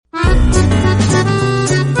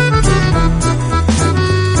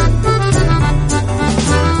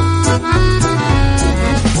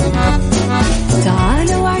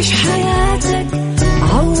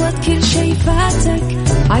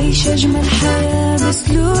الحياة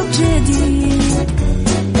بأسلوب جديد.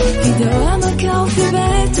 في دوامك أو في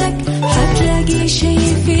بيتك حتلاقي شي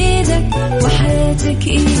يفيدك، وحياتك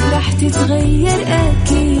إيه راح تتغير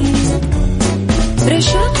أكيد.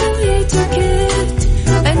 رشاق ويتوكيت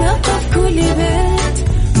أنا قف كل بيت،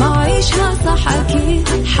 ما عيشها صح أكيد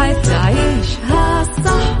حتعيشها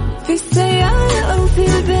صح. في السيارة أو في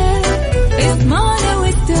البيت اسمعنا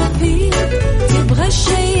والتوفيق، تبغى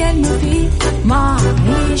الشيء المفيد ما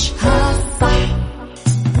عيشها صح.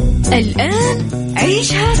 الآن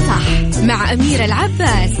عيشها صح مع أميرة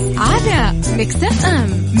العباس على ميكس اف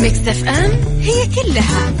ام. ميكس اف ام هي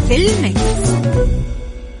كلها في الميكس.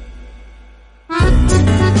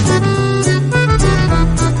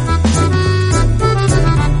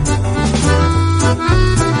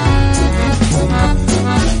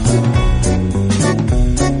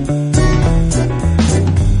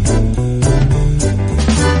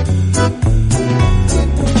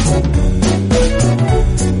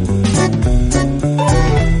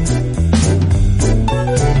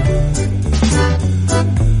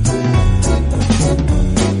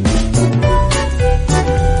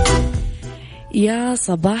 يا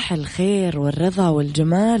صباح الخير والرضا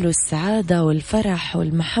والجمال والسعادة والفرح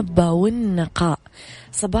والمحبة والنقاء.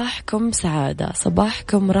 صباحكم سعادة،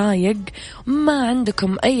 صباحكم رايق، ما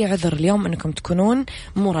عندكم أي عذر اليوم أنكم تكونون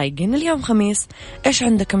مو رايقين. اليوم خميس، إيش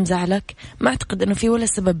عندكم زعلك؟ ما أعتقد أنه في ولا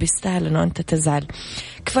سبب يستاهل أنه أنت تزعل.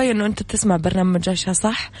 كفاية أنه أنت تسمع برنامج عيشها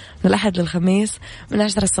صح من الأحد للخميس من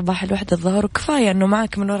 10 الصباح ل1 الظهر، وكفاية أنه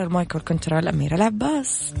معك من وراء المايك والكنترول أميرة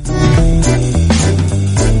العباس.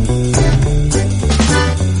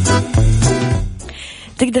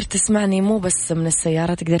 تقدر تسمعني مو بس من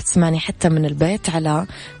السيارة، تقدر تسمعني حتى من البيت على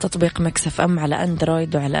تطبيق ميكس اف ام على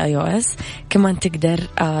اندرويد وعلى اي او اس. كمان تقدر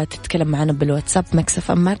تتكلم معنا بالواتساب ميكس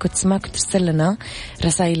اف ام معك وتسمعك وترسل لنا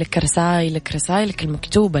رسائلك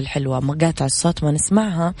المكتوبة الحلوة، مقاطع الصوت ما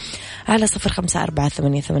نسمعها، على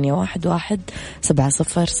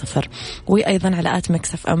 0548811700. وأيضا على آت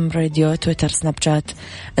ميكس اف ام راديو، تويتر، سناب شات،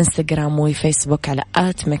 انستغرام وفيسبوك على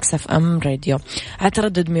آت ميكس اف ام راديو. على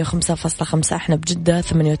تردد 105.5 احنا بجدة،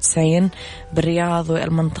 98 بالرياض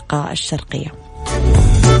والمنطقة الشرقية.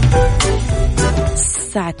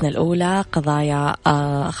 ساعتنا الأولى قضايا،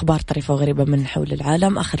 أخبار طريفة وغريبة من حول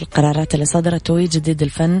العالم، آخر القرارات اللي صدرت وجديد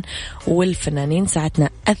الفن والفنانين. ساعتنا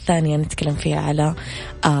الثانية نتكلم فيها على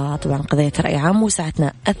طبعا قضية رأي عام،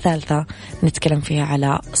 وساعتنا الثالثة نتكلم فيها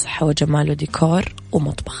على صحة وجمال وديكور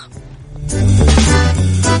ومطبخ.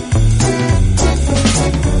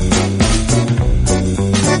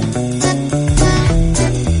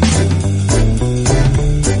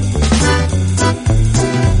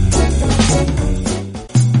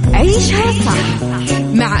 عيشها صح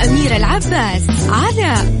مع أميرة العباس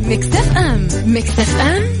على ميكس اف ام. ميكس اف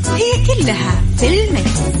ام هي كلها في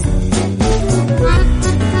الميكس.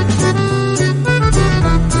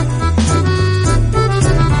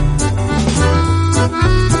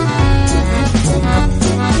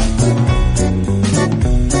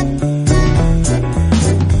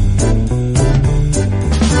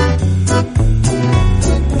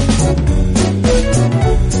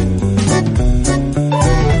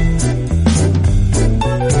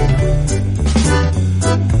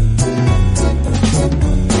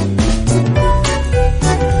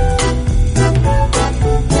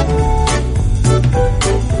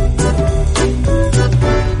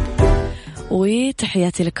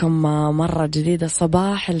 تحياتي لكم مرة جديدة،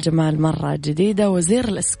 صباح الجمال مرة جديدة. وزير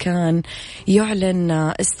الإسكان يعلن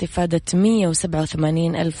استفادة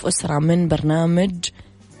 187 ألف أسرة من برنامج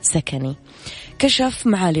سكني. كشف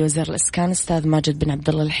معالي وزير الإسكان أستاذ ماجد بن عبد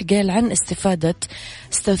الله الحقيل عن استفادة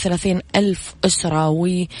 36 ألف أسرة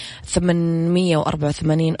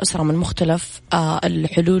و884 أسرة من مختلف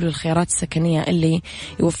الحلول والخيارات السكنية اللي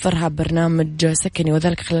يوفرها برنامج سكني،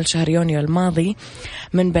 وذلك خلال شهر يونيو الماضي.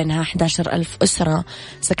 من بينها 11 ألف أسرة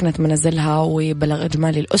سكنت منازلها، وبلغ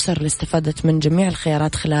إجمالي الأسر اللي استفادت من جميع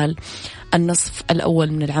الخيارات خلال النصف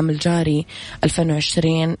الأول من العام الجاري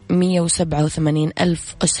 2020 187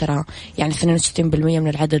 ألف أسرة، يعني 62% من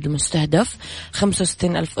العدد المستهدف.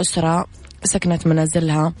 65 ألف أسرة سكنت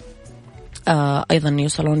منازلها، أيضا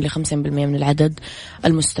يوصلون ل 50% من العدد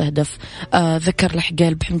المستهدف. ذكر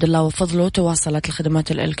الحقيل بحمد الله وفضله تواصلت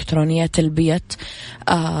الخدمات الإلكترونية تلبية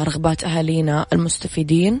رغبات أهالينا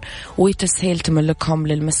المستفيدين وتسهيل تملكهم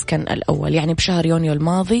للمسكن الأول. يعني بشهر يونيو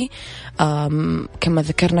الماضي كما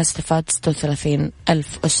ذكرنا استفاد 36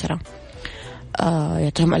 ألف أسرة.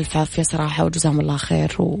 يعطيهم ألف عافية صراحة وجزاهم الله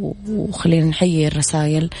خير. وخلينا نحيي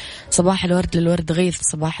الرسائل. صباح الورد للورد غيث،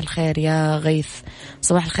 صباح الخير يا غيث،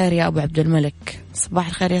 صباح الخير يا أبو عبد الملك، صباح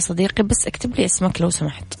الخير يا صديقي، بس اكتب لي اسمك لو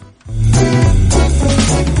سمحت.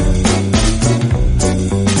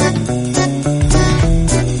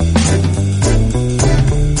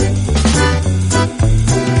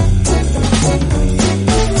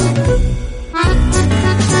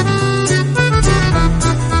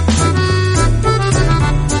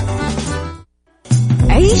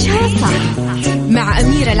 عيشها صح مع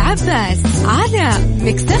أميرة العباس على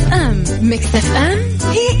مكسف أم. مكسف أم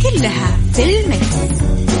هي كلها في المكس.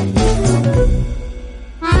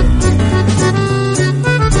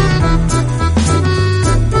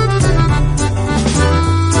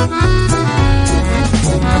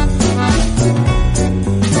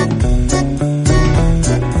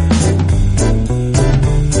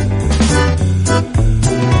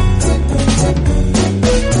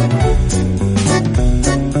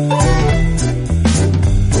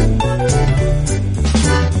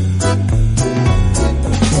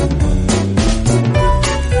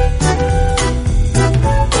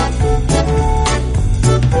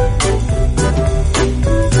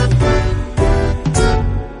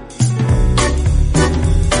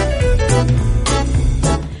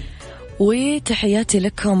 تحياتي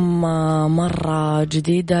لكم مرة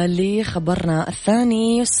جديدة لخبرنا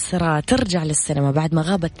الثاني. يسرى ترجع للسينما بعد ما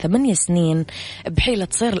غابت 8 سنين بحيلة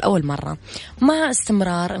تصير لأول مرة، مع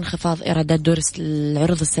استمرار انخفاض إيرادات دور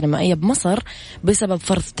العروض السينمائية بمصر بسبب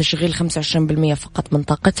فرض تشغيل 25% فقط من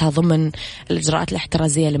طاقتها ضمن الإجراءات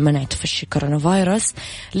الاحترازية لمنع تفشي كورونا فيروس.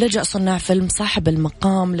 لجأ صناع فيلم صاحب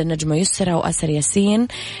المقام للنجمة يسرى وآسر ياسين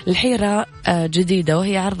لحيرة جديدة،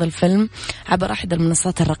 وهي عرض الفيلم عبر أحد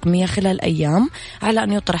المنصات الرقمية خلال أيام على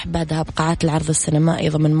أن يطرح بعدها بقاعات العرض السينمائي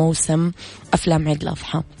ضمن موسم أفلام عيد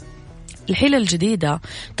الأضحى. الحيلة الجديدة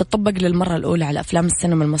تطبق للمرة الأولى على أفلام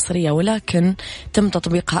السينما المصرية، ولكن تم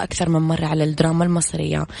تطبيقها أكثر من مرة على الدراما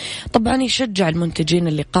المصرية. طبعا يشجع المنتجين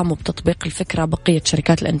اللي قاموا بتطبيق الفكرة بقية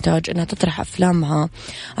شركات الإنتاج أنها تطرح أفلامها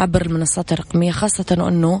عبر المنصات الرقمية، خاصة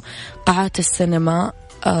أنه قاعات السينما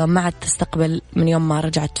ما عاد تستقبل من يوم ما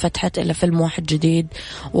رجعت فتحت إلا فيلم واحد جديد،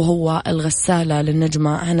 وهو الغسالة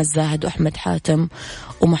للنجمة هنا الزاهد وأحمد حاتم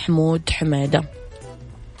ومحمود حميدة.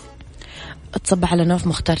 تصبح على نوف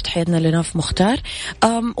مختار، تحياتنا لنوف مختار.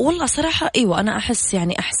 والله صراحة أيوة أنا أحس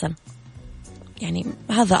يعني أحسن، يعني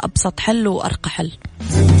هذا أبسط حل وأرقى حل.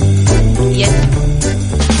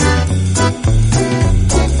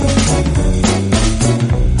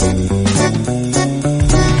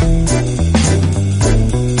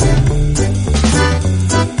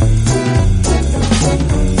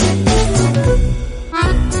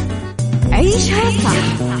 عيشها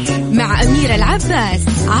صح مع أميرة العباس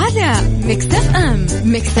على مكسف أم.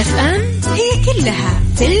 مكسف أم هي كلها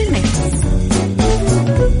في المكس.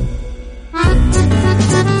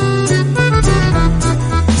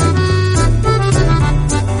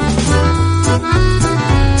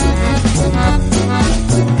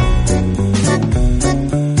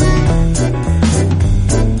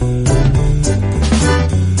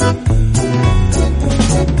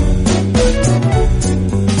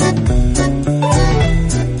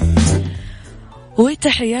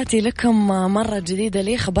 تحياتي لكم مرة جديدة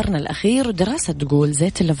لخبرنا الأخير. ودراسة تقول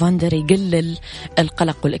زيت اللافندر يقلل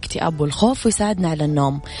القلق والاكتئاب والخوف ويساعدنا على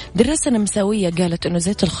النوم. دراسة نمساوية قالت أنه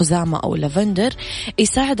زيت الخزامة أو اللافندر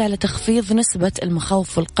يساعد على تخفيض نسبة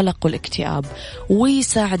المخاوف والقلق والاكتئاب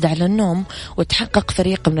ويساعد على النوم. وتحقق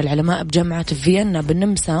فريق من العلماء بجامعة فيينا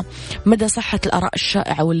بالنمسا مدى صحة الآراء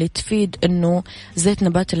الشائعة واللي تفيد أنه زيت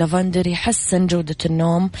نبات اللافندر يحسن جودة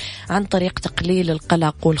النوم عن طريق تقليل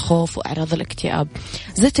القلق والخوف وأعراض الاكتئاب.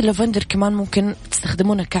 زيت اللافندر كمان ممكن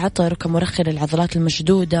تستخدمونه كعطر وكمرخي للعضلات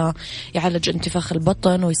المشدودة، يعالج انتفاخ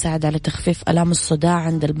البطن ويساعد على تخفيف آلام الصداع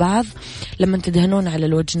عند البعض لما تدهنون على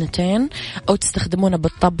الوجنتين، أو تستخدمونه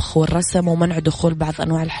بالطبخ والرسم ومنع دخول بعض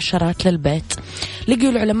أنواع الحشرات للبيت. لقوا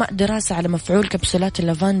العلماء دراسة على مفعول كبسولات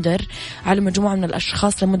اللافندر على مجموعة من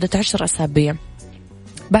الأشخاص لمدة 10 أسابيع.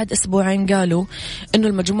 بعد أسبوعين قالوا إنه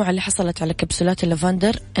المجموعة اللي حصلت على كبسولات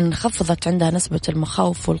اللافندر انخفضت عندها نسبة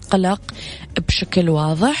المخاوف والقلق بشكل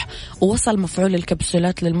واضح، ووصل مفعول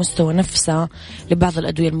الكبسولات للمستوى نفسه لبعض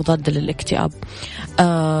الأدوية المضادة للاكتئاب.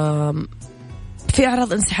 في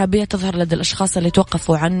أعراض انسحابية تظهر لدى الأشخاص اللي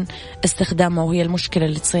توقفوا عن استخدامه، وهي المشكلة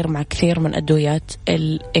اللي تصير مع كثير من أدويات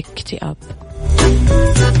الاكتئاب.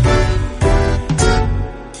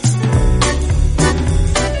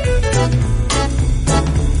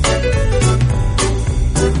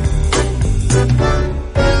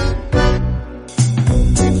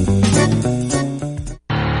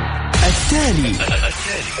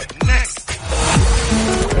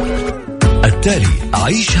 التالي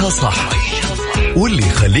عيشها صح، واللي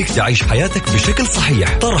يخليك تعيش حياتك بشكل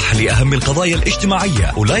صحيح. طرح لأهم القضايا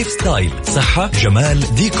الاجتماعية ولايف ستايل، صحة،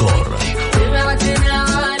 جمال، ديكور.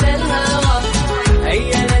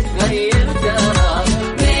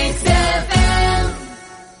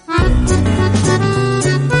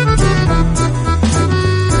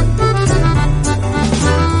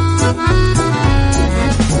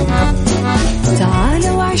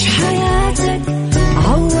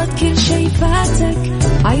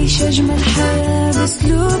 عيش أجمل حياة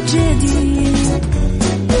بأسلوب جديد.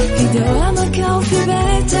 في دوامك أو في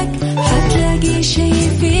بيتك حتلاقي شي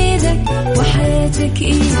يفيدك، وحياتك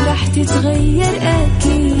إيه راح تتغير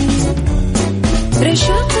أكيد.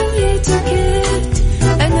 رشاق ويتوكيت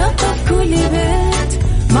أنا قف كل بيت،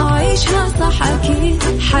 ما عيشها صح أكيد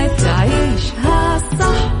حتعيشها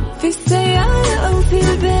صح. في السيارة أو في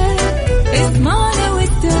البيت اسمعنا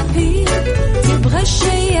والتوفيق، تبغى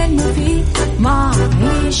الشيء المفيد ما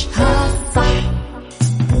عيشها صح.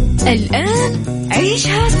 الآن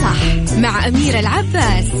عيشها صح مع أميرة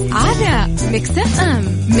العباس على ميكس اف ام.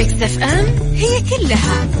 ميكس اف ام هي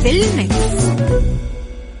كلها في الميكس.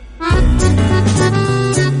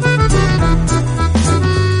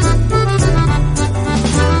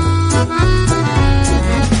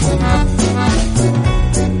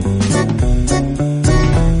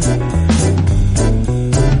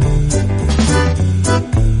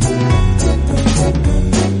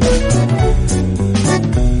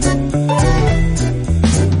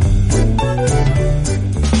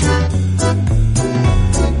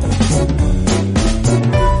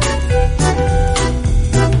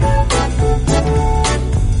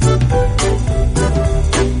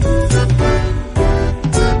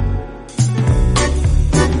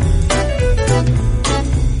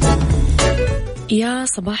 يا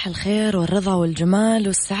صباح الخير والرضا والجمال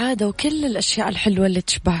والسعادة وكل الأشياء الحلوة اللي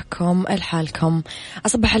تشبهكم لحالكم.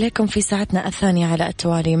 أصبح عليكم في ساعتنا الثانية على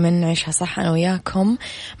التوالي من عيشها صح أنا وياكم،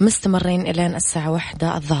 مستمرين إلين الساعة 1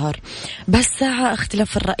 الظهر. بهالساعة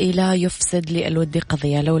اختلاف الرأي لا يفسد للود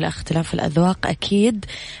قضية، لولا اختلاف الأذواق أكيد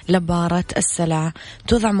لبارة السلع.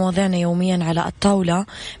 توضع مواضيعنا يوميا على الطاولة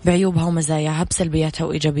بعيوبها ومزاياها، بسلبياتها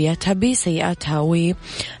وإيجابياتها، بسيئاتها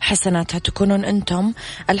وحسناتها. تكونون أنتم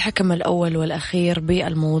الحكم الأول والأخير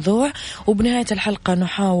بالموضوع، وبنهاية الحلقة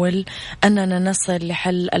نحاول أننا نصل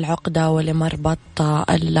لحل العقدة ولمربط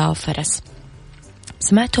الفرس.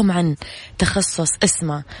 سمعتم عن تخصص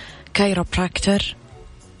اسمه كايروبراكتر؟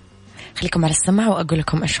 خليكم على السماع وأقول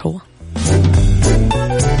لكم إيش هو.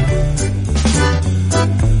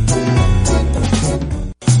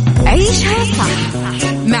 عيشها صح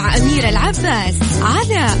مع أميرة العباس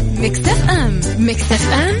على ميكس اف ام. ميكس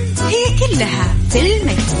اف ام هي كلها في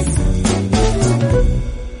الميكس.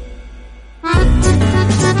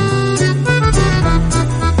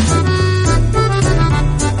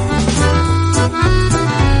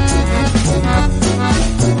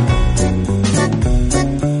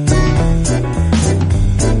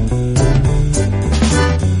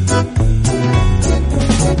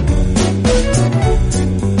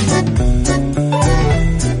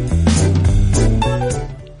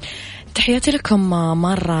 تحياتي لكم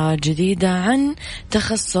مرة جديدة عن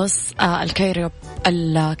تخصص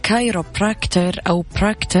الكايروبراكتر أو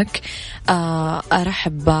براكتك.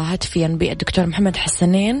 أرحب هاتفيا بالدكتور محمد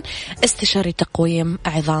حسنين، استشاري تقويم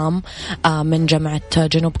عظام من جامعة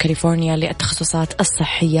جنوب كاليفورنيا للتخصصات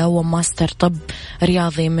الصحية، وماستر طب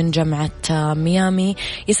رياضي من جامعة ميامي.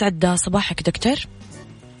 يسعد صباحك دكتور.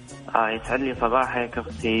 يسعد لي صباحك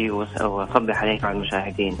أختي وصبح عليك على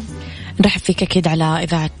المشاهدين. نرحب فيك أكيد على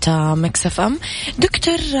إذاعة ميكس اف ام.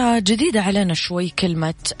 دكتور، جديدة علينا شوي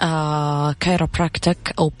كلمة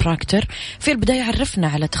كايروبراكتك أو براكتر. في البداية عرفنا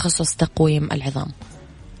على تخصص تقويم العظام.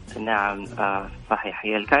 نعم صحيح،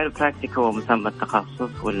 هي الكايروبراكتيك هو مسمى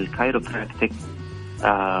التخصص، والكايروبراكتيك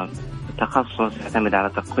تخصص يعتمد على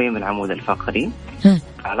تقويم العمود الفقري،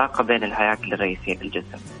 علاقة بين الهياكل الرئيسية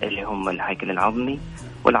للجسم اللي هم الهيكل العظمي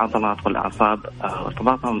والعضلات والأعصاب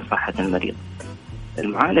وارتباطهم بصحة المريض.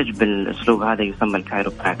 المعالج بالأسلوب هذا يسمى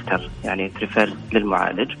الكايروبراكتر، يعني تريفير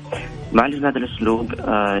للمعالج. معالج هذا الأسلوب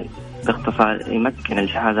باختصار يمكن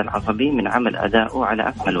الجهاز العصبي من عمل أدائه على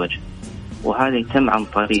أكمل وجه، وهذا يتم عن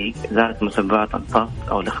طريق إزالة مسببات الضغط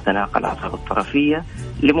أو الاختناق الأعصاب الطرفية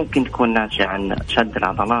اللي ممكن تكون ناتجة عن شد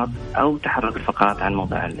العضلات أو تحرك الفقرات عن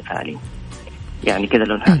موضعها المثالي. يعني كذا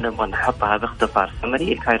لو نبغى نحطها باختصار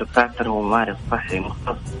سمري، الكايروبراكتر هو ممارس صحي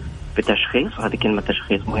مختص بتشخيص، وهذه كلمة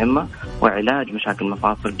تشخيص مهمة، وعلاج مشاكل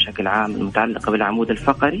المفاصل بشكل عام المتعلقة بالعمود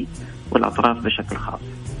الفقري والأطراف بشكل خاص.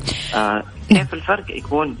 كيف الفرق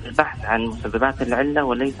يكون البحث عن مسببات العلة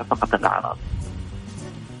وليس فقط الأعراض.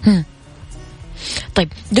 طيب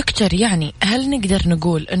دكتور، يعني هل نقدر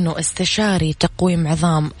نقول أنه استشاري تقويم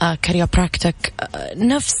عظام كايروبراكتك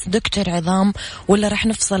نفس دكتور عظام، ولا رح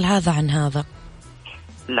نفصل هذا عن هذا؟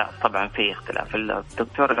 لا طبعا في اختلاف.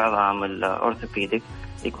 الدكتور العظام الأورثوبيديك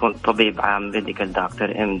يكون طبيب عام ميديكال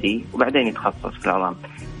دكتور MD، وبعدين يتخصص في العظام.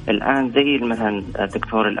 الآن زي مثلا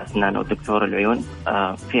دكتور الأسنان أو دكتور العيون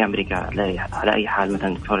في أمريكا على أي حال،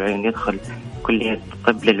 مثلا دكتور العيون يدخل كلية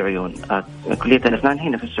طب للعيون. كلية الأسنان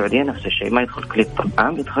هنا في السعودية نفس الشيء، ما يدخل كلية طب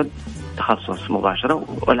عام، يدخل تخصص مباشرة.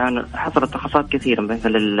 والآن حصلت تخصصات كثيرة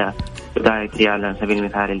مثل البداية على سبيل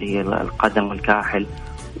المثال اللي هي القدم والكاحل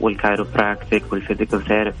والكايروبراكتيك والفيزيكال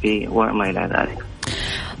ثيرابي وما إلى ذلك.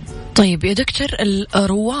 طيب يا دكتور،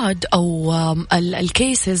 الرواد أو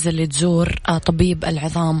الكيسز اللي تزور طبيب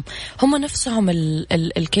العظام هم نفسهم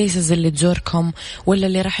الكيسز اللي تزوركم، ولا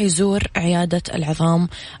اللي راح يزور عيادة العظام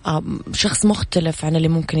شخص مختلف عن اللي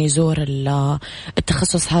ممكن يزور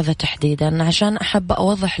التخصص هذا تحديدا؟ عشان أحب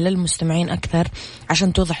أوضح للمستمعين أكثر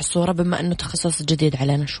عشان توضح الصورة، بما أنه تخصص جديد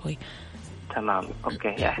علينا شوي. تمام،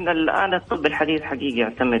 أوكي. إحنا الآن الطب الحديث حقيقي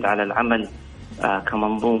يعتمد على العمل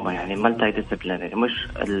كمنظومة، يعني مالتي ديسيبلينري، مش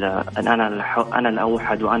أنا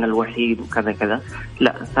الأوحد وأنا الوحيد وكذا كذا.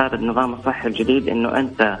 لا، صار النظام الصحي الجديد إنه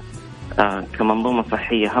أنت كمنظومة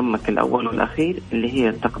صحية همك الأول والأخير اللي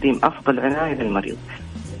هي تقديم أفضل عناية للمريض.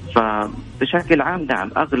 فبشكل عام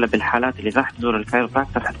نعم، أغلب الحالات اللي راح تزور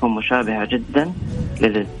الكايروبراكتر حتكون مشابهة جدا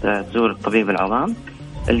لتزور الطبيب العظام.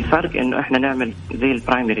 الفرق إنه إحنا نعمل زي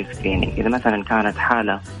البرايمري سكرينينج. إذا مثلا كانت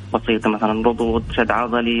حالة بسيطة مثلا رضوض، شد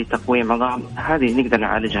عضلي، تقويم عظام، هذه نقدر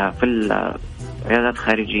نعالجها في العيادات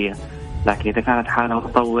الخارجية. لكن إذا كانت حالة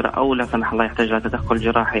متطورة أو لا سمح الله يحتاج لها تدخل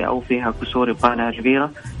جراحي أو فيها كسور يبقى لها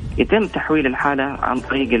كبيرة، يتم تحويل الحالة عن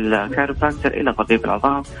طريق الكايروبراكتر إلى طبيب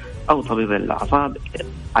العظام أو طبيب الأعصاب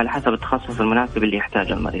على حسب التخصص المناسب اللي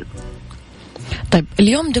يحتاجه المريض. طيب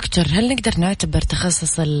اليوم دكتور، هل نقدر نعتبر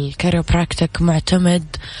تخصص الكايروبراكتيك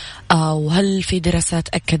معتمد، وهل في دراسات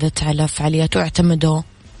أكدت على فعالياته اعتمدوا؟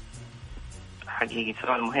 حقيقي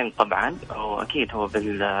سؤال مهم طبعا، وأكيد هو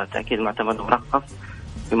بالتأكيد معتمد ومرخص،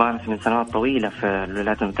 يمارس من سنوات طويلة في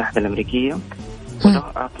الولايات المتحدة الأمريكية، وله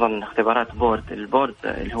أصلا اختبارات البورد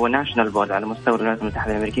اللي هو ناشونال بورد على مستوى الولايات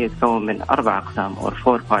المتحدة الأمريكية، يتكون من 4 أقسام أو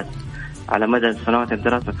 4 بارت. على مدى سنوات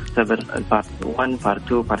الدراسة تختبر البارت 1 بارت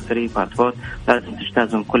 2 بارت 3 بارت 4، لازم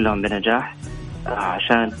تجتازهم كلهم بنجاح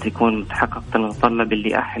عشان تكون متحقق المتطلب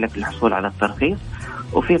اللي أهلك للحصول على الترخيص.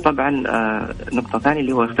 وفي طبعا نقطة ثانية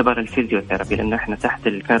اللي هو اختبار الفيزيوثيرابي، لأنه إحنا تحت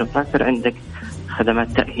الكايروبراكتر عندك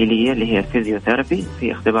خدمات تأهيلية اللي هي الفيزيوثيرابي،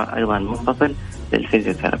 في اختبار أيضا منفصل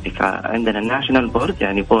للفيزيوثيرابي. فعندنا الناشونال بورد،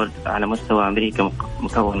 يعني بورد على مستوى أمريكا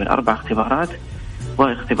مكون من 4 اختبارات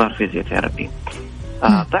واختبار فيزيوثيرابي.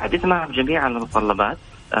 بعد إتمام جميع المتطلبات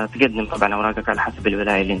تقدم طبعا أوراقك على حسب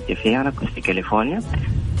الولاية اللي أنت فيها. أنا كنت في كاليفورنيا.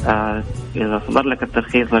 إذا صدر لك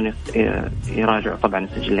الترخيص يراجعوا طبعا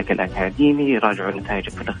سجلك الأكاديمي، يراجعوا نتائجك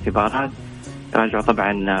في الاختبارات، يراجعوا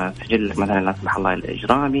طبعا سجلك مثلا لا سمح الله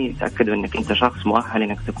الإجرامي، يتأكدوا أنك أنت شخص مؤهل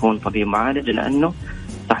أنك تكون طبيب معالج، لأنه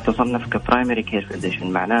راح تصنف كبرايمري كير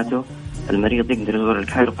فيزيشن، معناته المريض يقدر يزور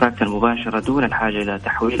الكايروبراكتر مباشرة دون الحاجة إلى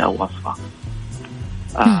تحويل أو وصفة.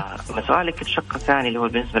 سؤالك الشق الثاني اللي هو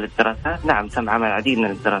بالنسبة للدراسات، نعم تم عمل العديد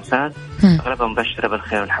من الدراسات أغلبها مبشرة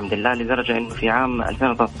بالخير والحمد لله، لدرجة أنه في عام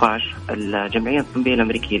 2013 الجمعية الطبية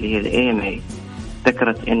الأمريكية اللي هي AMA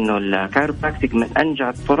ذكرت أنه الكايروبراكتيك من أنجع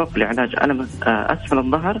الطرق لعلاج ألم أسفل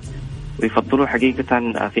الظهر، ويفضلوه حقيقة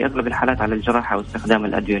في أغلب الحالات على الجراحة واستخدام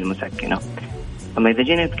الأدوية المسكنة. أما إذا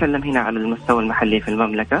جينا نتكلم هنا على المستوى المحلي في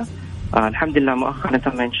المملكة، الحمد لله مؤخرا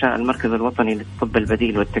تم إنشاء المركز الوطني للطب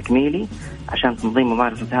البديل والتكميلي عشان تنظيم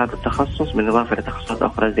ممارسة هذا التخصص، بالإضافة لتخصصات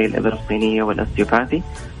أخرى زي الإبر الصينية والأستيوباثي.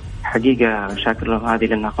 حقيقة شاكر لهم هذه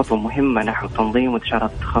لأنها خطوة مهمة نحو تنظيم وانتشار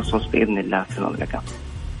التخصص بإذن الله في المملكة.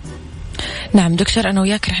 نعم دكتور، أنا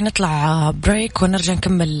وياك رح نطلع بريك ونرجع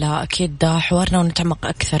نكمل أكيد حوارنا ونتعمق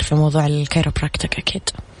أكثر في موضوع الكايروبراكتيك أكيد.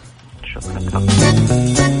 شكرا.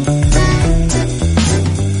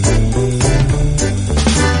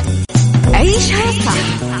 عيشها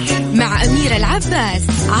صح مع أميرة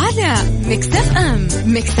العباس على ميكس اف ام.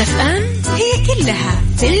 ميكس اف ام هي كلها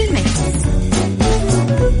في الميكس.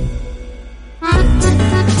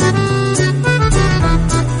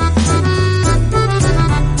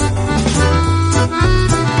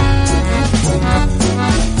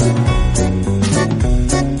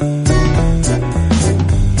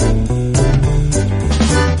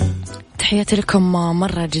 تحياتي لكم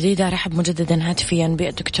مرة جديدة. رحب مجددا هاتفيا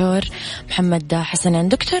بالدكتور محمد حسنين.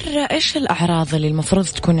 دكتور، إيش الأعراض اللي المفروض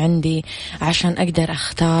تكون عندي عشان أقدر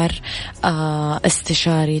أختار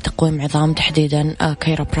استشاري تقويم عظام تحديدا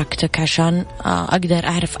كايروبراكتيك، عشان أقدر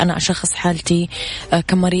أعرف أنا أشخص حالتي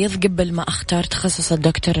كمريض قبل ما أختار تخصص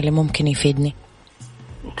الدكتور اللي ممكن يفيدني؟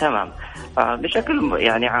 تمام. بشكل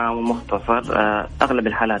يعني عام ومختصر، أغلب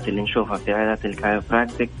الحالات اللي نشوفها في عيادات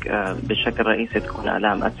الكايروبراكتيك بشكل رئيسي تكون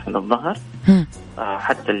آلام أسفل الظهر،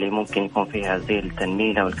 حتى اللي ممكن يكون فيها زي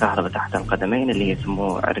التنميل والكهرباء تحت القدمين اللي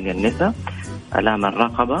يسموه عرق النسا، آلام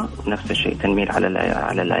الرقبة نفس الشيء، تنميل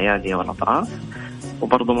على الأيادي والأطراف،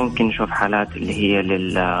 وبرضه ممكن نشوف حالات اللي هي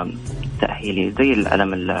للتأهيلي زي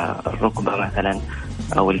الألم الركبة مثلا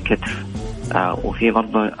أو الكتف. وفي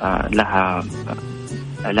برضه لها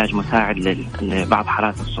علاج مساعد لبعض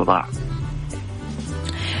حالات الصداع.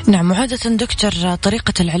 نعم. وعادة دكتور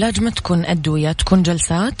طريقة العلاج ما تكون أدوية، تكون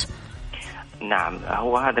جلسات؟ نعم،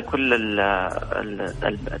 هو هذا كل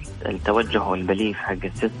التوجه والبليف حق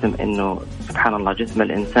السيستم، إنه سبحان الله جسم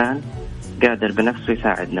الإنسان قادر بنفسه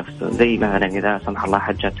يساعد نفسه. زي مثلا إذا سمح الله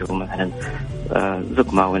حد جاته مثلا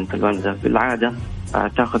زكمة وإنفلونزا، بالعادة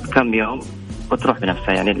تأخذ كم يوم وتروح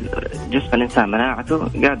بنفسها. يعني جسم الإنسان مناعته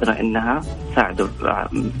قادرة إنها تساعده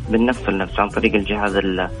بالنفس عن طريق الجهاز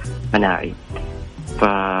المناعي.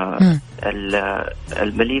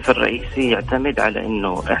 فالبليف الرئيسي يعتمد على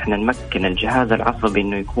إنه إحنا نمكن الجهاز العصبي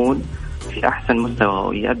إنه يكون في أحسن مستوى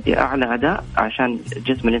ويؤدي أعلى أداء، عشان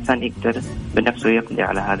جسم الإنسان يقدر بنفسه يقضي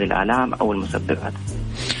على هذه الآلام أو المسببات.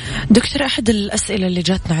 دكتور، أحد الأسئلة اللي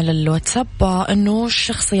جاتنا على الواتساب إنه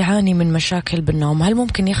الشخص يعاني من مشاكل بالنوم، هل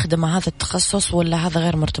ممكن يخدم هذا التخصص ولا هذا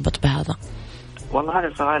غير مرتبط بهذا؟ والله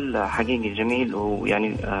هذا سؤال حقيقي جميل،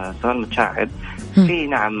 ويعني سؤال متشعب. في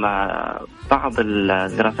نعم بعض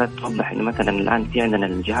الدراسات توضح إنه مثلا الآن في عندنا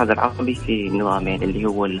الجهاز العصبي في نظامين، اللي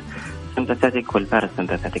هو السمباثيك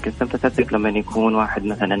والباراسمباثيك. السمباثيك لما يكون واحد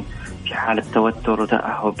مثلا في حالة توتر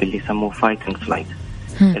وتأهب اللي يسموه فايت اند فلايت.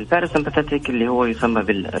 الباراسمباثيك اللي هو يسمى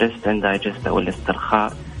بالريست اند دايجست أو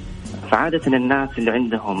الاسترخاء. فعادة الناس اللي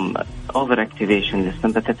عندهم اوفر اكتيفيشن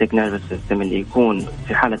للسمباثيك نيرفس سيستم، اللي يكون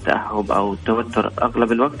في حالة تأهب أو توتر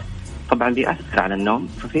أغلب الوقت، طبعا بيأثر على النوم.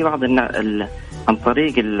 ففي بعض عن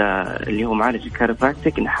طريق اللي هو معالج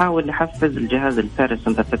الكايروبراكتيك نحاول نحفز الجهاز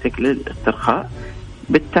الباراسمباثيك للاسترخاء،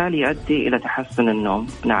 بالتالي يؤدي إلى تحسن النوم.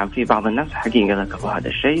 نعم، في بعض الناس حقيقة ذكروا هذا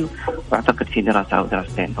الشيء، وأعتقد في دراسة أو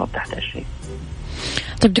دراستين توضح هذا الشيء.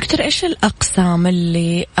 طيب دكتور، إيش الأقسام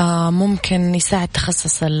اللي ممكن يساعد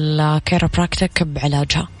تخصص الكايروبراكتيك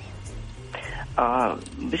بعلاجها؟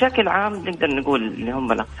 بشكل عام نقدر نقول اللي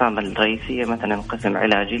هم الأقسام الرئيسية. مثلا القسم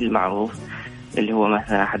العلاجي المعروف اللي هو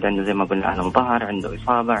مثلا أحد عنده زي ما قلنا ألم ظهر، عنده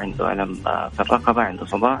إصابة، عنده ألم في الرقبة، عنده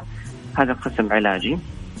صداع، هذا قسم علاجي.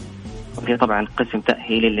 وفي طبعا قسم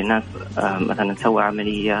تأهيلي اللي الناس مثلا تسوي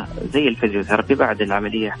عملية زي الفيزيوثيرابي، بعد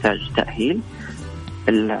العملية يحتاج تأهيل.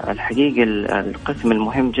 الحقيقة القسم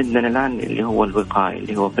المهم جدا الآن اللي هو الوقاية،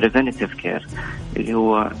 اللي هو preventative care، اللي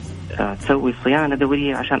هو تسوي صيانة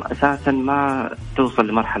دورية عشان أساسا ما توصل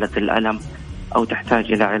لمرحلة الألم أو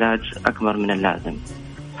تحتاج إلى علاج أكبر من اللازم.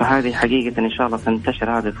 فهذه حقيقة إن شاء الله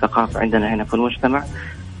سننتشر هذه الثقافة عندنا هنا في المجتمع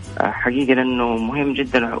حقيقة، لأنه مهم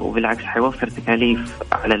جدا، وبالعكس حيوفر تكاليف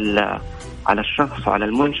على الشخص وعلى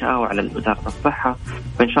المنشأة وعلى وزارة الصحة.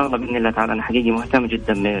 فإن شاء الله بإذن الله تعالى أنا حقيقي مهتم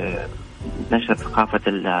جدا بنشر ثقافة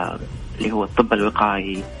اللي هو الطب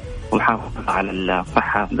الوقائي ومحافظة على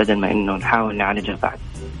الصحة، بدل ما إنه نحاول نعالجها بعد.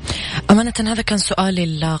 أمانة هذا كان سؤالي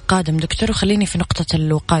القادم دكتور، وخليني في نقطة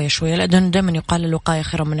الوقاية شوية، لأنه دائما يقال الوقاية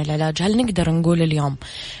خير من العلاج. هل نقدر نقول اليوم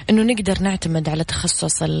أنه نقدر نعتمد على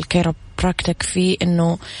تخصص الكايروبراكتيك في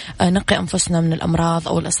أنه نقي أنفسنا من الأمراض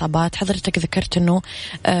أو الإصابات؟ حضرتك ذكرت أنه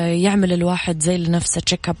يعمل الواحد زي لنفسه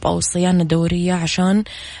تشيك اب أو صيانة دورية عشان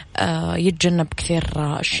يتجنب كثير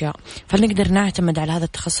أشياء، فهل نقدر نعتمد على هذا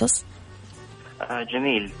التخصص؟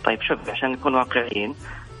 جميل. طيب شوف، عشان نكون واقعيين،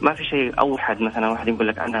 ما في شيء أوحد. مثلا واحد يقول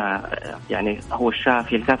لك أنا يعني هو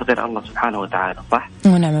الشافي الكافي غير الله سبحانه وتعالى، صح؟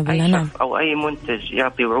 ونعم بالله. نعم. أو أي منتج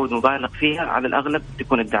يعطي وعود مبالغ فيها على الأغلب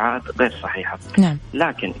تكون ادعاءات غير صحيحة. نعم.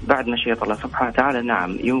 لكن بعد مشيئة الله سبحانه وتعالى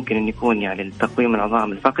نعم يمكن أن يكون يعني التقويم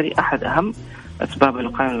العظام الفقري أحد أهم أسباب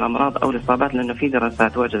الوقاية من الأمراض أو الإصابات، لأنه في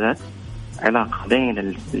دراسات وجدت علاقة بين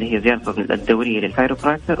اللي هي زيادة الدورية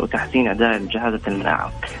للكايروبراكتر وتحسين أداء جهاز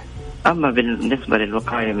المناعة. أما بالنسبة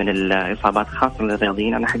للوقاية من الإصابات خاصة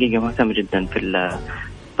للرياضيين، أنا حقيقة مهتم جدا في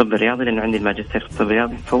الطب الرياضي، لأنه عندي الماجستير في الطب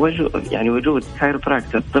الرياضي. يعني وجود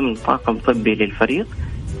كايروبراكتر ضمن طاقم طبي للفريق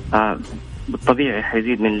بالطبيعي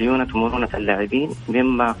حيزيد من ليونة ومرونة اللاعبين،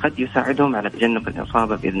 مما قد يساعدهم على تجنب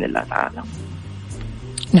الإصابة بإذن الله تعالى.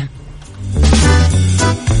 نعم.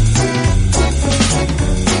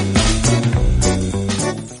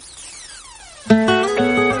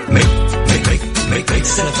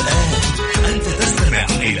 ميكس اف ام، انت تستمع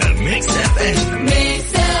الى ميكس اف ام.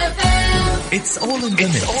 ميكس اف ام it's all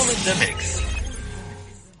in the mix.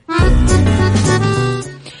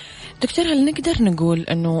 دكتور، هل نقدر نقول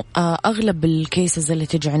أنه أغلب الكيسز اللي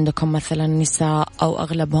تجي عندكم مثلا نساء أو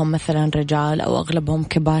أغلبهم مثلا رجال أو أغلبهم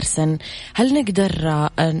كبار سن، هل نقدر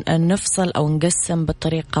نفصل أو نقسم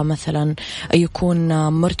بالطريقة مثلا يكون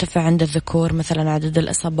مرتفع عند الذكور مثلا عدد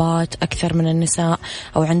الإصابات أكثر من النساء،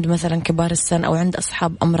 أو عند مثلا كبار السن، أو عند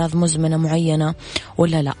أصحاب أمراض مزمنة معينة،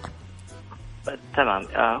 ولا لا؟ تمام.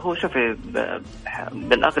 هو شوفي،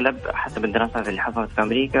 بالأغلب حسب الدراسات اللي حصلت في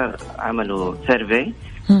أمريكا عملوا سيرفي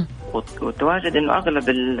وتواجد إنه أغلب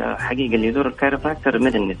الحقيقة اللي يزور الكايروبراكتور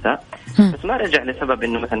من النساء، بس ما رجع لسبب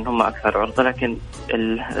إنه مثلا هم أكثر عرضة، لكن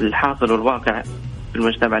الحاصل والواقع في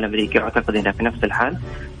المجتمع الأمريكي أعتقد إنها في نفس الحال.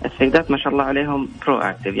 السيدات ما شاء الله عليهم برو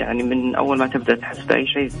أكتيف، يعني من أول ما تبدأ تحس بأي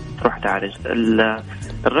شيء تروح تعالج.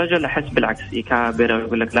 الرجل أحس بالعكس يكابر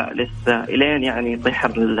ويقول لك لا لسه إلين يعني يطيح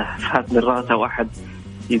الفات من راسه، واحد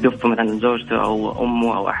يدف مثلا زوجته أو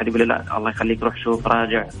أمه أو أحد يقول لا الله يخليك روح شوف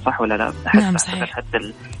راجع، صح ولا لا؟ نعم صحيح. حتى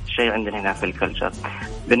الشيء عندنا هنا في الكلتشر.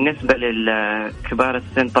 بالنسبة للكبار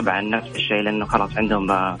السن طبعا نفس الشيء، لأنه خلاص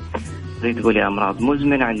عندهم زي تقولي أمراض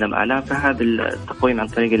مزمنة، عندهم آلام، فهذا التقويم عن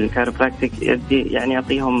طريق الكايروبراكتيك يعني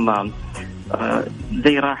يعطيهم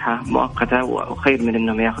زي راحة مؤقتة، وخير من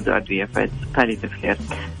إنهم يأخذوا أدوية. فبالتالي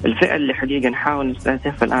الفئة اللي حقيقة نحاول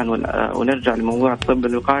نستهدفها الآن ونرجع لموضوع الطب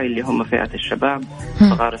الوقائي اللي هم فئة الشباب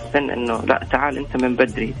صغار السن، إنه لا تعال أنت من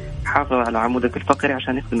بدري حافظ على عمودك الفقري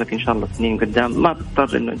عشان يخدمك إن شاء الله سنين قدام، ما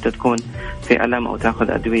تضطر إنه أنت تكون في ألم أو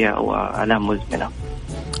تأخذ أدوية أو آلام مزمنة.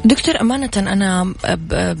 دكتور أمانة أنا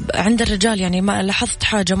عند الرجال يعني ما لاحظت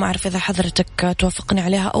حاجة، ما أعرف إذا حضرتك توافقني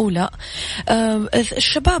عليها أو لا.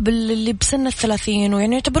 الشباب اللي بسن 30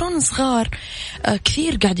 ويعني يعتبرون صغار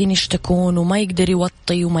كثير قاعدين يشتكون وما يقدر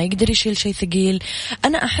يوطي وما يقدر يشيل شيء ثقيل.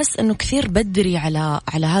 أنا أحس أنه كثير بدري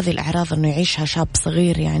على هذه الأعراض أنه يعيشها شاب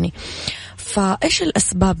صغير يعني. فإيش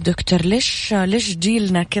الأسباب دكتور؟ ليش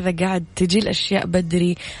جيلنا كذا قاعد تجي الأشياء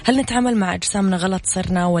بدري؟ هل نتعامل مع أجسامنا غلط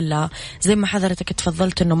صرنا، ولا زي ما حضرتك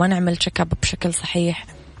تفضلت إنه ما نعمل تشيك اب بشكل صحيح؟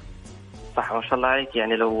 صح ما شاء الله عليك.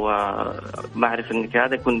 يعني لو ما أعرف إنك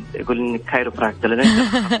هذا كنت أقول إنك كايروبراكتور، لأن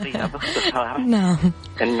أنت باختصار نعم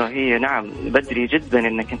إنه هي نعم بدري جدا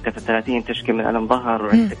إنك أنت في 30 تشكي من ألم ظهر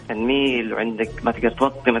وعندك تنميل وعندك ما تقدر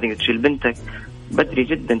توطي ما تقدر تشيل بنتك، بدري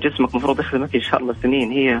جدا جسمك مفروض يخدمك إن شاء الله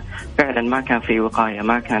سنين. هي فعلا ما كان في وقاية،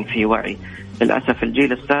 ما كان في وعي. للأسف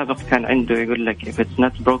الجيل السابق كان عنده يقول لك if it's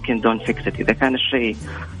not broken don't fix it، إذا كان الشيء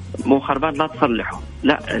مو خربان لا تصلحه.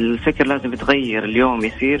 لا الفكر لازم يتغير اليوم،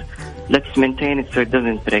 يصير let's maintain it so it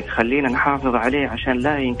doesn't break، خلينا نحافظ عليه عشان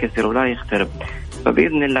لا ينكسر ولا يخترب.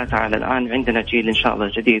 فبإذن الله تعالى الآن عندنا جيل إن شاء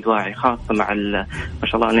الله جديد واعي، خاصة مع ما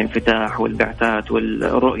شاء الله الانفتاح والبعثات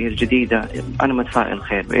والرؤية الجديدة. أنا متفائل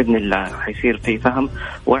خير بإذن الله، حيصير في فهم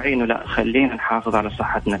وعي إنه لا خلينا نحافظ على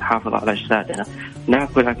صحتنا، نحافظ على أجسادنا،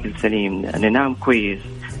 نأكل أكل سليم، ننام كويس،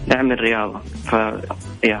 نعمل رياضة.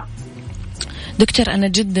 دكتور أنا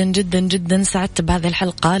جدا جدا جدا سعدت بهذه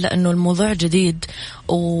الحلقة، لأنه الموضوع جديد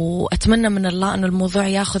وأتمنى من الله أنه الموضوع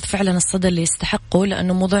ياخذ فعلا الصدى اللي يستحقه،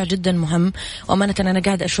 لأنه موضوع جدا مهم. وأمانة أنا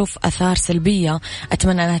قاعد أشوف آثار سلبية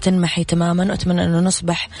أتمنى أنها تنمحي تماما، وأتمنى أنه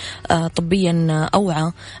نصبح طبيا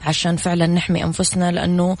أوعى عشان فعلا نحمي أنفسنا،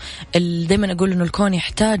 لأنه دايما أقول أنه الكون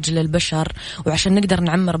يحتاج للبشر، وعشان نقدر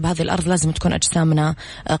نعمر بهذه الأرض لازم تكون أجسامنا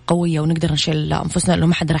قوية ونقدر نشيل أنفسنا، لأنه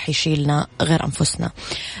ما حد راح يشيلنا غير أنفسنا.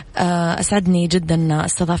 أسعدني جدا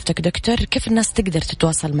استضافتك دكتور. كيف الناس تقدر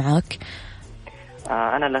تتواصل معك؟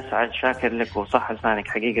 أنا لسعد شاكر لك وصح لسانك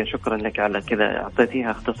حقيقة، شكرا لك على كذا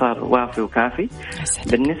أعطيتيها اختصار وافي وكافي.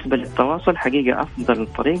 بالنسبة للتواصل حقيقة أفضل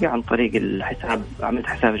طريقة عن طريق الحساب، عملت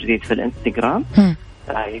حساب جديد في الانستغرام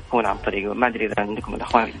يكون عن طريقه، ما أدري إذا عندكم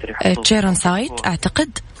الأخوان يقدروا يحطوا كايرون سايت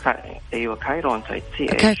أعتقد. أيوة كايرون سايت،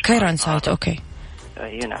 كايرون سايت أوكي.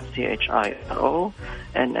 نعم CHIRONSITE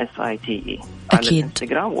على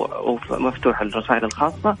الانستغرام، ومفتوح الرسائل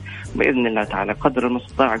الخاصة بإذن الله تعالى. قدر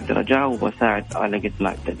المستطاع أقدر أجاوب وأساعد على قد ما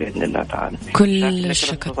أقدر بإذن الله تعالى. كل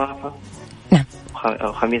الشكر. نعم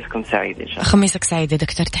خميسكم سعيد إن شاء الله. خميسك سعيد يا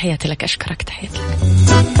دكتور، تحياتي لك، أشكرك، تحياتي لك.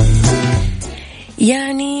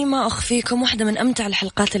 يعني ما أخفيكم واحدة من أمتع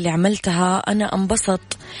الحلقات اللي عملتها. أنا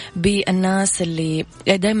أنبسط بالناس اللي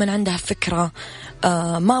دايما عندها فكرة،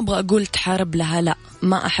 ما أبغى أقول تحارب لها، لا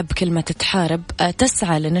ما أحب كلمة تحارب،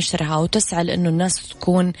 تسعى لنشرها وتسعى لأنه الناس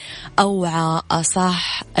تكون أوعى،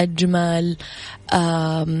 أصح، أجمل،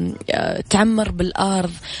 تعمر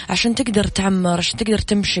بالأرض عشان تقدر تعمر، عشان تقدر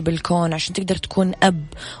تمشي بالكون، عشان تقدر تكون أب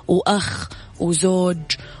وأخ وزوج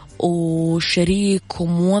وشريك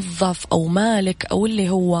وموظف أو مالك أو اللي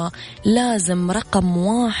هو. لازم رقم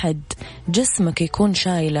واحد جسمك يكون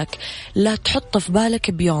شايلك. لا تحط في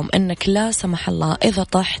بالك بيوم أنك لا سمح الله إذا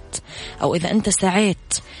طحت أو إذا أنت سعيت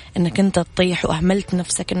أنك أنت تطيح وأهملت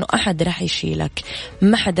نفسك أنه أحد راح يشيلك.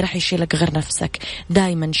 ما حد راح يشيلك غير نفسك.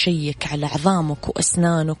 دايما شيك على عظامك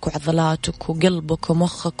وأسنانك وعضلاتك وقلبك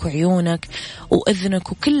ومخك وعيونك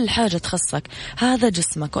وإذنك وكل حاجة تخصك. هذا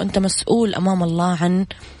جسمك وأنت مسؤول أمام الله عن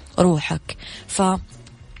روحك.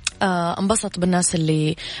 انبسط بالناس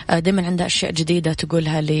اللي دايما عندها أشياء جديدة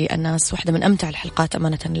تقولها للناس. واحدة من أمتع الحلقات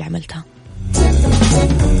أمانة اللي عملتها.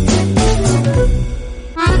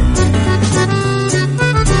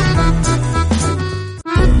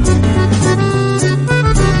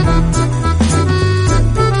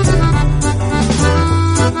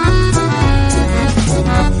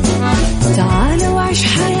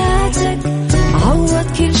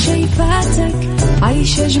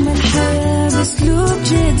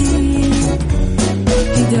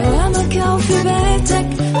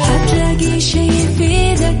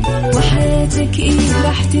 حياتك إيه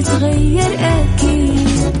راح تتغير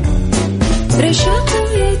أكيد. رشاق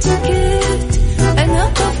ويتوكيت أنا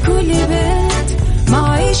قف كل بيت ما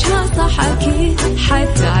عيشها صح أكيد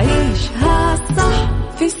حتعيشها صح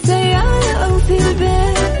في السيارة أو في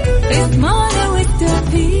البيت اسمعنا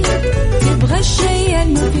والتوفيق تبغى الشيء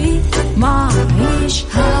المفيد ما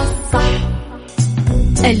عيشها صح.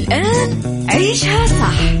 الآن عيشها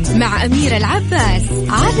صح مع أميرة العباس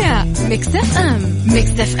على ميكس اف ام.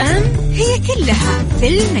 ميكس اف ام هي كلها في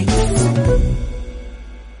الميكس.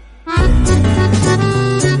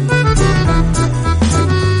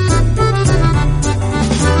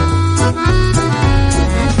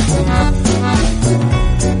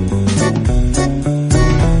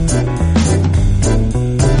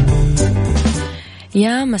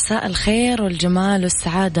 يا مساء الخير والجمال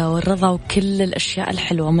والسعادة والرضا وكل الأشياء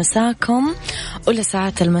الحلوة. مساكم أولى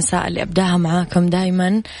ساعات المساء اللي أبداها معاكم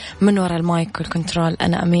دايما من وراء المايك والكنترول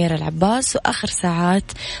أنا أميرة العباس، وآخر ساعات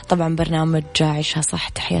طبعا برنامج عيشها صح.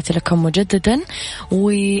 تحياتي لكم مجددا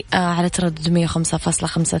وعلى تردد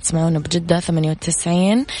 105.5 تسمعونا بجدة،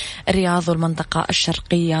 98 الرياض والمنطقة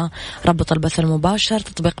الشرقية، رابط البث المباشر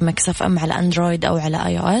تطبيق ميكس اف ام على أندرويد أو على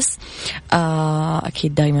اي او اس.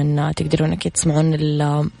 أكيد دايما تقدرون أكيد تسمعون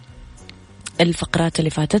الفقرات اللي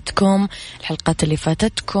فاتتكم، الحلقات اللي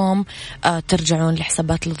فاتتكم، ترجعون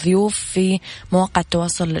لحسابات الضيوف في مواقع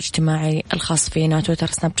التواصل الاجتماعي الخاص فينا، تويتر،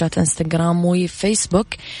 سناب شات، انستغرام وفيسبوك،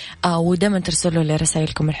 ودائما ترسلوا لي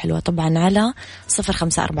رسائلكم الحلوة طبعا على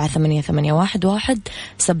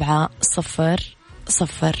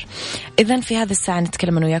 0548811700. إذن في هذا الساعة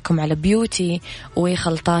نتكلم أنا وياكم على بيوتي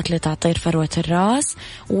وخلطات لتعطير فروة الرأس،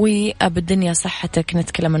 وبالدنيا صحتك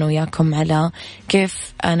نتكلم أنا وياكم على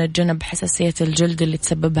كيف نتجنب حساسية الجلد اللي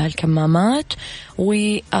تسببها الكمامات،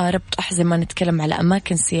 وربط أحزمة نتكلم على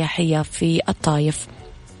أماكن سياحية في الطايف.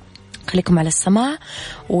 خليكم على السماع،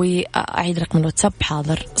 وأعيد رقم الواتساب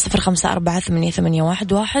حاضر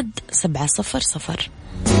 0548811700.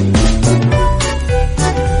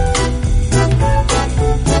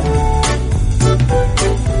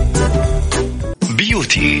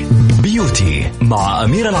 بيوتي مع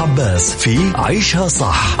أميرة العباس في عيشها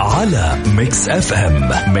صح على ميكس اف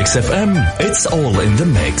ام. ميكس اف ام it's all in the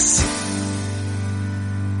mix.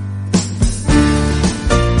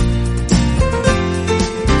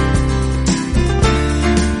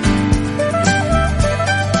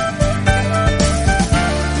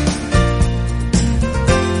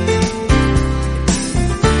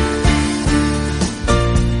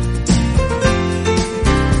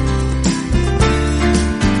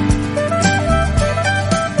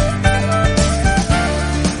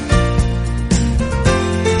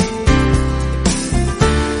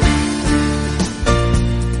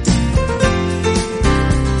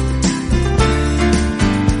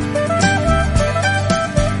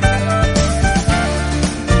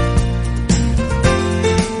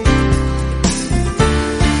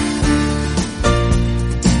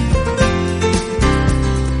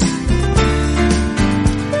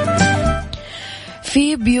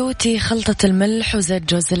 بيوتي خلطة الملح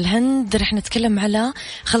وزيت جوز الهند. رح نتكلم على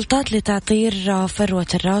خلطات لتعطير فروة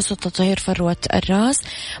الراس وتطهير فروة الراس.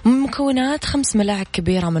 مكونات 5 ملاعق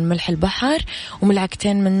كبيرة من ملح البحر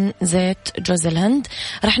وملعقتين من زيت جوز الهند.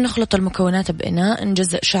 رح نخلط المكونات بإناء،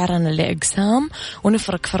 نجزء شعرنا لأقسام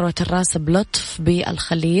ونفرك فروة الراس بلطف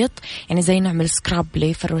بالخليط، يعني زي نعمل سكراب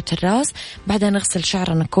لفروة الراس. بعدها نغسل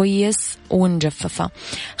شعرنا كويس ونجففه.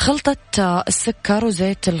 خلطة السكر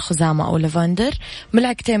وزيت الخزامة أو لافندر،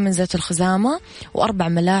 ملعقتين من زيت الخزامة و4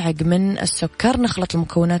 ملاعق من السكر. نخلط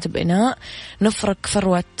المكونات بإناء، نفرك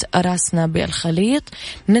فروة راسنا بالخليط،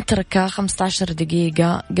 نتركها 15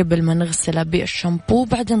 دقيقة قبل ما نغسلها بالشامبو.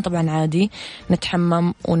 بعدين طبعا عادي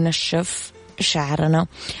نتحمم وننشف شعرنا.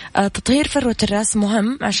 تطهير فروة الراس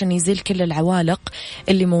مهم عشان يزيل كل العوالق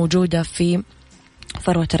اللي موجودة في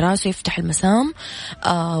فروة الراس ويفتح المسام،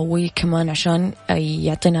 وكمان عشان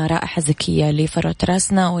يعطينا رائحة زكية لفروة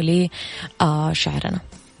راسنا ولشعرنا.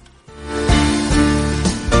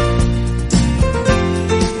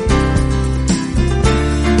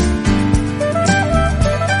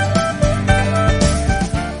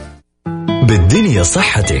 بالدنيا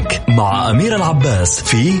صحتك مع أميرة العباس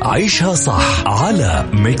في عيشها صح على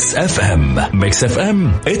ميكس اف ام. ميكس اف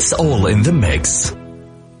ام it's all in the mix.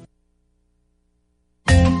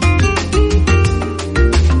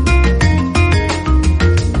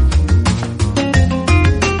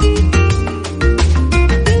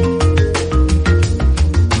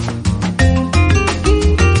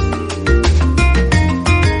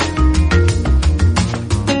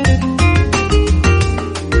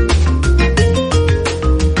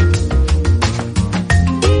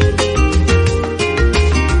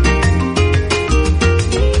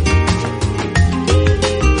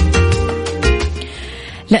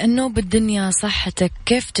 الدنيا صحتك.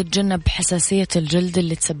 كيف تتجنب حساسية الجلد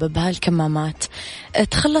اللي تسببها الكمامات؟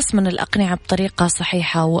 تخلص من الأقنعة بطريقة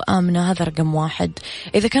صحيحة وآمنة، هذا رقم 1.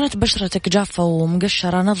 إذا كانت بشرتك جافة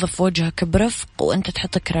ومقشرة نظف وجهك برفق وأنت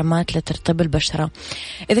تحط كريمات لترطيب البشرة.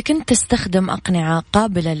 إذا كنت تستخدم أقنعة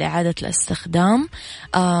قابلة لإعادة الاستخدام،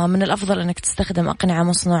 من الأفضل أنك تستخدم أقنعة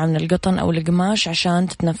مصنوعة من القطن أو القماش عشان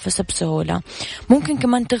تتنفس بسهولة. ممكن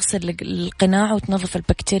كمان تغسل القناع وتنظف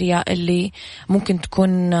البكتيريا اللي ممكن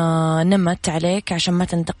تكون نمت عليك عشان ما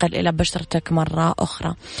تنتقل إلى بشرتك مرة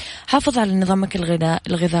أخرى. حافظ على نظامك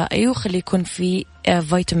الغذائي وخلي يكون في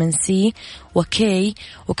فيتامين سي وكي،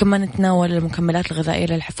 وكمان تناول المكملات الغذائية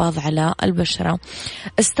للحفاظ على البشرة.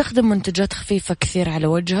 استخدم منتجات خفيفة كثير على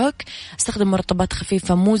وجهك، استخدم مرطبات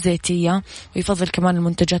خفيفة مو زيتية، ويفضل كمان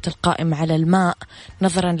المنتجات القائمة على الماء،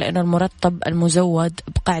 نظرا لأن المرطب المزود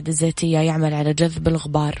بقاعدة زيتية يعمل على جذب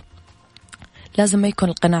الغبار. لازم ما يكون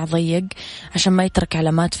القناع ضيق عشان ما يترك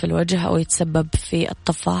علامات في الوجه أو يتسبب في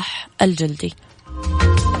الطفاح الجلدي.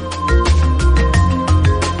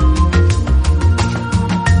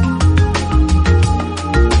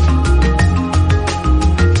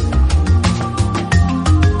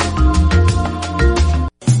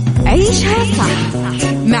 عيشها صح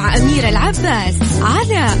مع أميرة العباس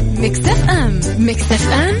على ميكس اف ام. ميكس اف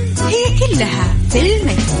ام هي كلها في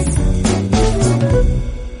الميكس.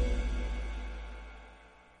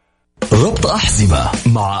 ربط أحزمة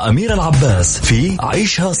مع أميرة العباس في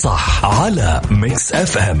عيشها صح على ميكس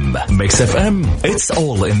اف ام. ميكس اف ام it's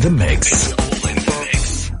all in the mix.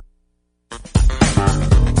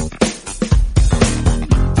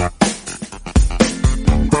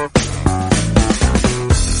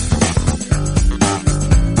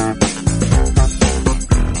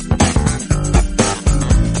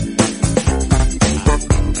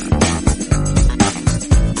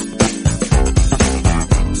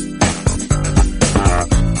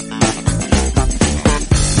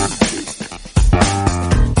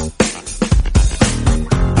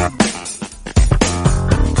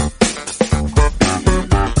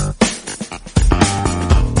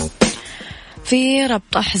 في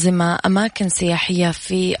ربط أحزمة، أماكن سياحية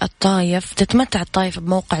في الطايف. تتمتع الطايف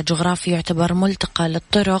بموقع جغرافي يعتبر ملتقى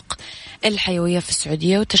للطرق الحيوية في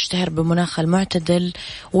السعودية، وتشتهر بمناخها المعتدل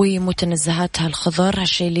ومتنزهاتها الخضر،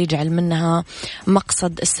 هالشيء اللي يجعل منها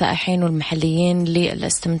مقصد السائحين والمحليين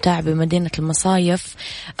للاستمتاع بمدينة المصايف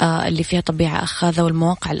اللي فيها طبيعة أخاذة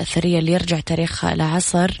والمواقع الأثرية اللي يرجع تاريخها إلى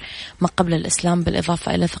عصر ما قبل الإسلام،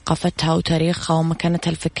 بالإضافة إلى ثقافتها وتاريخها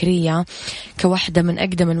ومكانتها الفكرية كواحدة من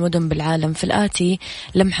أقدم المدن بالعالم. في الآتي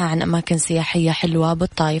لمحة عن أماكن سياحية حلوة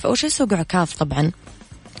بالطايف. أول شيء سوق عكاظ، طبعا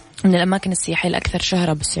من الأماكن السياحية الأكثر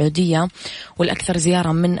شهرة بالسعودية والأكثر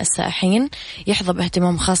زيارة من السائحين، يحظى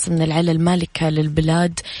باهتمام خاص من العائلة المالكة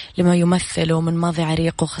للبلاد لما يمثله من ماضي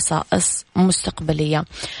عريق وخصائص مستقبلية.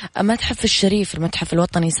 متحف الشريف، المتحف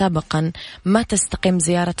الوطني سابقا، ما تستقيم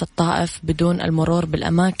زيارة الطائف بدون المرور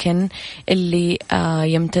بالأماكن اللي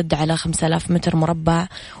يمتد على 5000 متر مربع،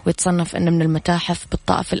 ويتصنف أنه من المتاحف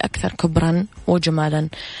بالطائف الأكثر كبرا وجمالا.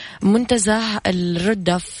 منتزه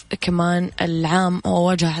الردف كمان العام هو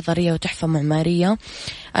واجهة حضارية وتحفة معمارية،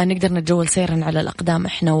 نقدر نتجول سيرا على الأقدام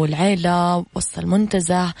إحنا والعيلة وسط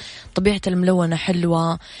المنتزه. طبيعة الملونة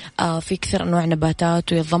حلوة، في كثير أنواع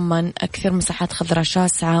نباتات، ويتضمن كثير مساحات خضراء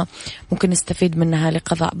شاسعة ممكن نستفيد منها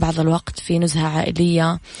لقضاء بعض الوقت في نزهة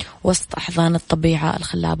عائلية وسط أحضان الطبيعة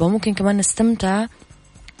الخلابة. ممكن كمان نستمتع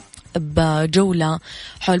بجولة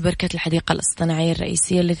حول بركة الحديقة الاصطناعية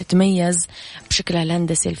الرئيسية اللي تتميز بشكلها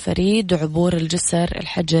الهندسي الفريد وعبور الجسر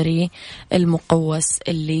الحجري المقوس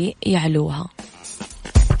اللي يعلوها.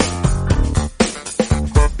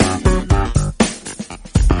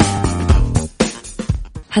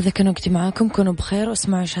 هذا كان وقتي معاكم، كونوا بخير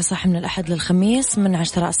واسمعوا عيشها صح من الأحد للخميس من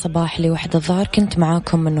 10 الصباح ل1 الظهر. كنت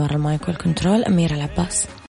معاكم من وراء المايك والكنترول أميرة العباس.